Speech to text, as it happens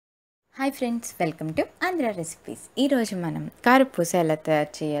Hi friends, welcome to Andhra recipes. ఈరోజు మనం కారపూస ఎలా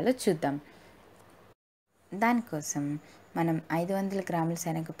తయారు చేయాలో చూద్దాం. దానికోసం మనం 500 గ్రాముల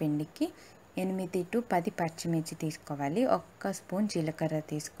శనగపిండికి 8 to 10 పచ్చిమిర్చి తీసుకోవాలి. 1 స్పూన్ జీలకర్ర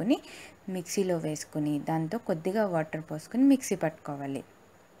తీసుకుని మిక్సీలో వేసుకుని దాంతో కొద్దిగా వాటర్ పోసుకుని మిక్సీ పట్టుకోవాలి.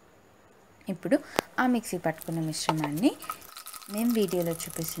 ఇప్పుడు ఆ మిక్సీ పట్టుకున్న మిశ్రమాన్ని మేము వీడియోలో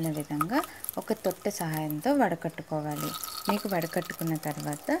చూపిస్తున్న విధంగా ఒక తొట్టె సహాయంతో వడకట్టుకోవాలి. మీకు వడకట్టుకున్న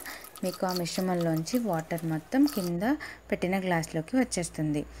తర్వాత మీకు ఆ మిశ్రమంలోంచి వాటర్ మొత్తం కింద పెట్టిన గ్లాస్లోకి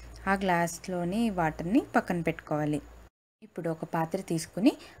వచ్చేస్తుంది. ఆ గ్లాస్లోని వాటర్ని పక్కన పెట్టుకోవాలి. ఇప్పుడు ఒక పాత్ర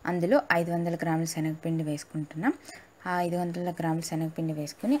తీసుకుని అందులో 500 గ్రాముల శనగపిండి వేసుకుంటున్నాం. ఆ 500 గ్రాముల శనగపిండి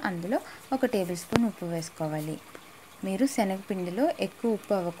వేసుకుని అందులో 1 టేబుల్ స్పూన్ ఉప్పు వేసుకోవాలి. మీరు శనగపిండిలో ఎక్కువ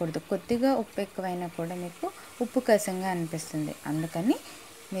ఉప్పు అవ్వకూడదు. కొద్దిగా ఉప్పు ఎక్కువైనా కూడా మీకు ఉప్పు కసంగా అనిపిస్తుంది. అందుకని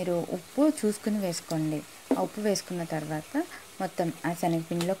మీరు ఉప్పు చూసుకుని వేసుకోండి. ఆ ఉప్పు వేసుకున్న తర్వాత మొత్తం ఆ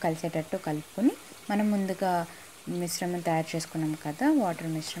శనగపిండిలో కలిసేటట్టు కలుపుకొని మనం ముందుగా మిశ్రమం తయారు చేసుకున్నాం కదా, వాటర్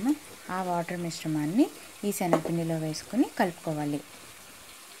మిశ్రమం, ఆ వాటర్ మిశ్రమాన్ని ఈ శనగపిండిలో వేసుకుని కలుపుకోవాలి.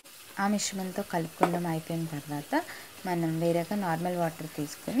 ఆ మిశ్రమంతో కలుపుకోవడం అయిపోయిన తర్వాత మనం వేరేగా నార్మల్ వాటర్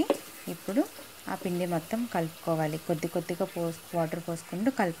తీసుకుని ఇప్పుడు ఆ పిండి మొత్తం కలుపుకోవాలి. కొద్దిగా వాటర్ పోసుకుంటూ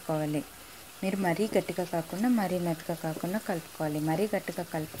కలుపుకోవాలి. మీరు మరీ గట్టిగా కాకుండా మరీ మెత్తగా కాకుండా కలుపుకోవాలి. మరీ గట్టిగా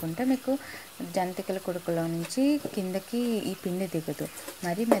కలుపుకుంటే మీకు జంతికల కుడుకులో నుంచి కిందకి ఈ పిండి దిగదు.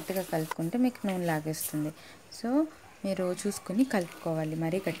 మరీ మెత్తగా కలుపుకుంటే మీకు నూనె లాగేస్తుంది. సో మీరు చూసుకుని కలుపుకోవాలి.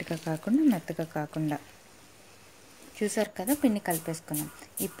 మరీ గట్టిగా కాకుండా మెత్తగా కాకుండా. చూసారు కదా, పిండి కలిపేసుకున్నాం.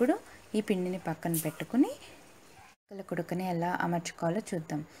 ఇప్పుడు ఈ పిండిని పక్కన పెట్టుకుని కుడుకని ఎలా అమర్చుకోవాలో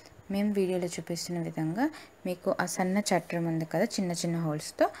చూద్దాం. మేము వీడియోలో చూపిస్తున్న విధంగా మీకు ఆ సన్న చట్రం ఉంది కదా, చిన్న చిన్న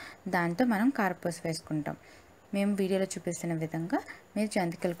హోల్స్తో, దాంతో మనం కారపూస వేసుకుంటాం. మేము వీడియోలో చూపిస్తున్న విధంగా మీరు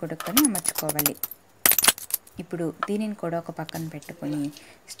జంతికల కుడుకని అమర్చుకోవాలి. ఇప్పుడు దీనిని కూడా ఒక పక్కన పెట్టుకుని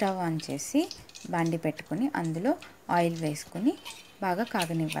స్టవ్ ఆన్ చేసి బాండి పెట్టుకుని అందులో ఆయిల్ వేసుకుని బాగా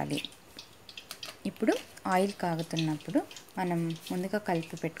కాగనివ్వాలి. ఇప్పుడు ఆయిల్ కాగుతున్నప్పుడు మనం ముందుగా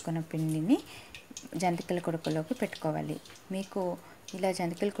కలిపి పెట్టుకున్న పిండిని జంతికల కుడుకలోకి పెట్టుకోవాలి. మీకు ఇలా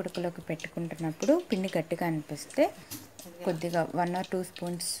జంతికల కుడుకలోకి పెట్టుకుంటున్నప్పుడు పిండి గట్టిగా అనిపిస్తే కొద్దిగా 1 or 2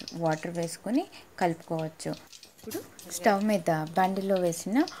 స్పూన్స్ వాటర్ వేసుకొని కలుపుకోవచ్చు. ఇప్పుడు స్టవ్ మీద బండిలో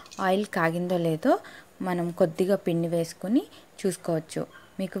వేసిన ఆయిల్ కాగిందో లేదో మనం కొద్దిగా పిండి వేసుకొని చూసుకోవచ్చు.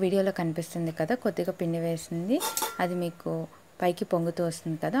 మీకు వీడియోలో కనిపిస్తుంది కదా, కొద్దిగా పిండి వేసింది, అది మీకు పైకి పొంగుతూ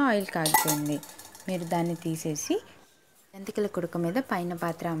వస్తుంది కదా, ఆయిల్ కాగిపోయింది. మీరు దాన్ని తీసేసి జంతికల కుడుక మీద పైన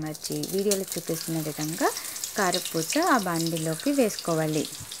పాత్ర అమర్చి వీడియోలో చూపిస్తున్న విధంగా కారపూస ఆ బాండిలోకి వేసుకోవాలి.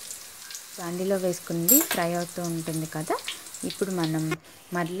 బాండిలో వేసుకుంది ఫ్రై అవుతూ ఉంటుంది కదా, ఇప్పుడు మనం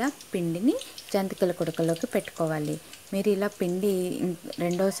మరలా పిండిని జంతికల కుడుకలోకి పెట్టుకోవాలి. మీరు ఇలా పిండి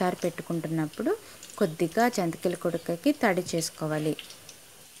రెండోసారి పెట్టుకుంటున్నప్పుడు కొద్దిగా జంతికల కుడుకకి తడి చేసుకోవాలి.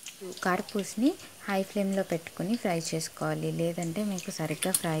 కారపూసని హై ఫ్లేమ్లో పెట్టుకుని ఫ్రై చేసుకోవాలి, లేదంటే మీకు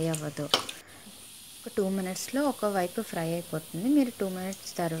సరిగ్గా ఫ్రై అవ్వదు. ఒక 2 minutesలో ఒక వైపు ఫ్రై అయిపోతుంది. మీరు 2 minutes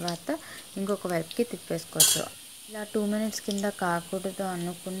తర్వాత ఇంకొక వైపుకి తిప్పేసుకోవచ్చు. ఇలా 2 minutes కింద కాకూడదు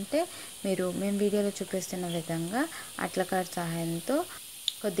అనుకుంటే మేము వీడియోలో చూపిస్తున్న విధంగా అట్లకాడ సహాయంతో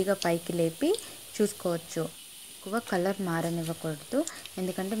కొద్దిగా పైకి లేపి చూసుకోవచ్చు. ఎక్కువ కలర్ మారనివ్వకూడదు,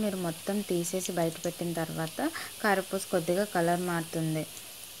 ఎందుకంటే మీరు మొత్తం తీసేసి బయట పెట్టిన తర్వాత కారపూస కొద్దిగా కలర్ మారుతుంది.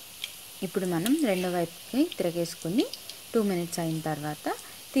 ఇప్పుడు మనం రెండో వైపుకి తిరగేసుకుని 2 minutes అయిన తర్వాత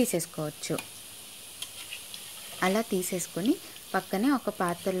తీసేసుకోవచ్చు. అలా తీసేసుకొని పక్కనే ఒక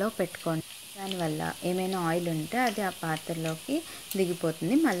పాత్రలో పెట్టుకోండి. దానివల్ల ఏమైనా ఆయిల్ ఉంటే అది ఆ పాత్రలోకి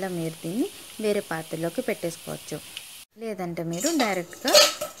దిగిపోతుంది. మళ్ళీ మీరు దీన్ని వేరే పాత్రలోకి పెట్టేసుకోవచ్చు. లేదంటే మీరు డైరెక్ట్గా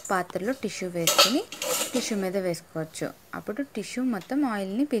పాత్రలో టిష్యూ వేసుకుని టిష్యూ మీద వేసుకోవచ్చు. అప్పుడు టిష్యూ మొత్తం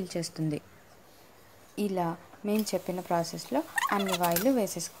ఆయిల్ని పీల్చేస్తుంది. ఇలా మేము చెప్పిన ప్రాసెస్లో అన్ని ఆయిల్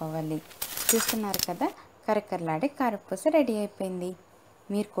వేసేసుకోవాలి. చూస్తున్నారు కదా, కరకరలాడే కారపూస రెడీ అయిపోయింది.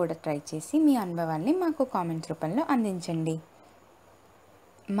 మీరు కూడా ట్రై చేసి మీ అనుభవాల్ని మాకు కామెంట్స్ రూపంలో అందించండి.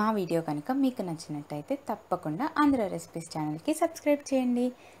 మా వీడియో కనుక మీకు నచ్చినట్టయితే తప్పకుండా ఆంధ్ర రెసిపీస్ ఛానల్కి సబ్స్క్రైబ్ చేయండి.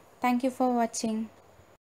 Thank you for watching.